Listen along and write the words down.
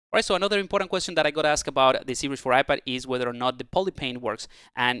All right, so another important question that I got asked about the ZBrush for iPad is whether or not the polypaint works.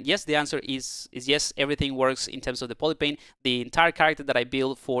 And yes, the answer is yes, everything works in terms of the polypaint. The entire character that I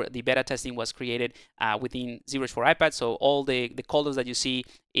built for the beta testing was created within ZBrush for iPad. So all the colors that you see,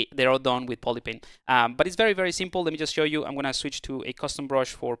 they're all done with polypaint. But it's very, very simple. Let me just show you. I'm going to switch to a custom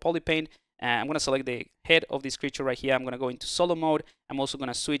brush for polypaint. I'm going to select the head of this creature right here. I'm going to go into solo mode. I'm also going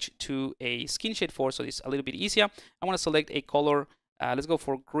to switch to a skin shade 4, so it's a little bit easier. I want to select a color. Let's go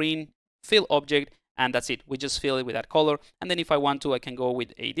for green, fill object, and that's it. We just fill it with that color. And then if I want to, I can go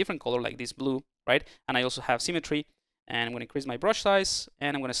with a different color like this blue, right? And I also have symmetry. And I'm going to increase my brush size,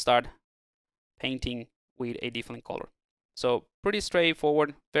 and I'm going to start painting with a different color. So pretty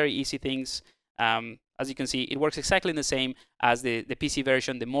straightforward, very easy things. As you can see, it works exactly the same as the PC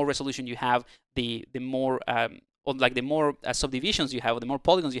version. The more resolution you have, the more the more subdivisions you have, or the more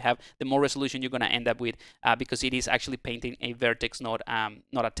polygons you have, the more resolution you're going to end up with, because it is actually painting a vertex, not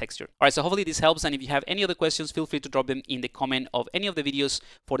a texture. All right, so hopefully this helps. And if you have any other questions, feel free to drop them in the comment of any of the videos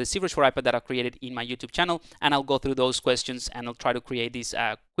for the ZBrush for iPad that I've created in my YouTube channel, and I'll go through those questions and I'll try to create this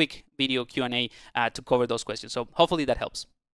quick video Q&A to cover those questions. So hopefully that helps.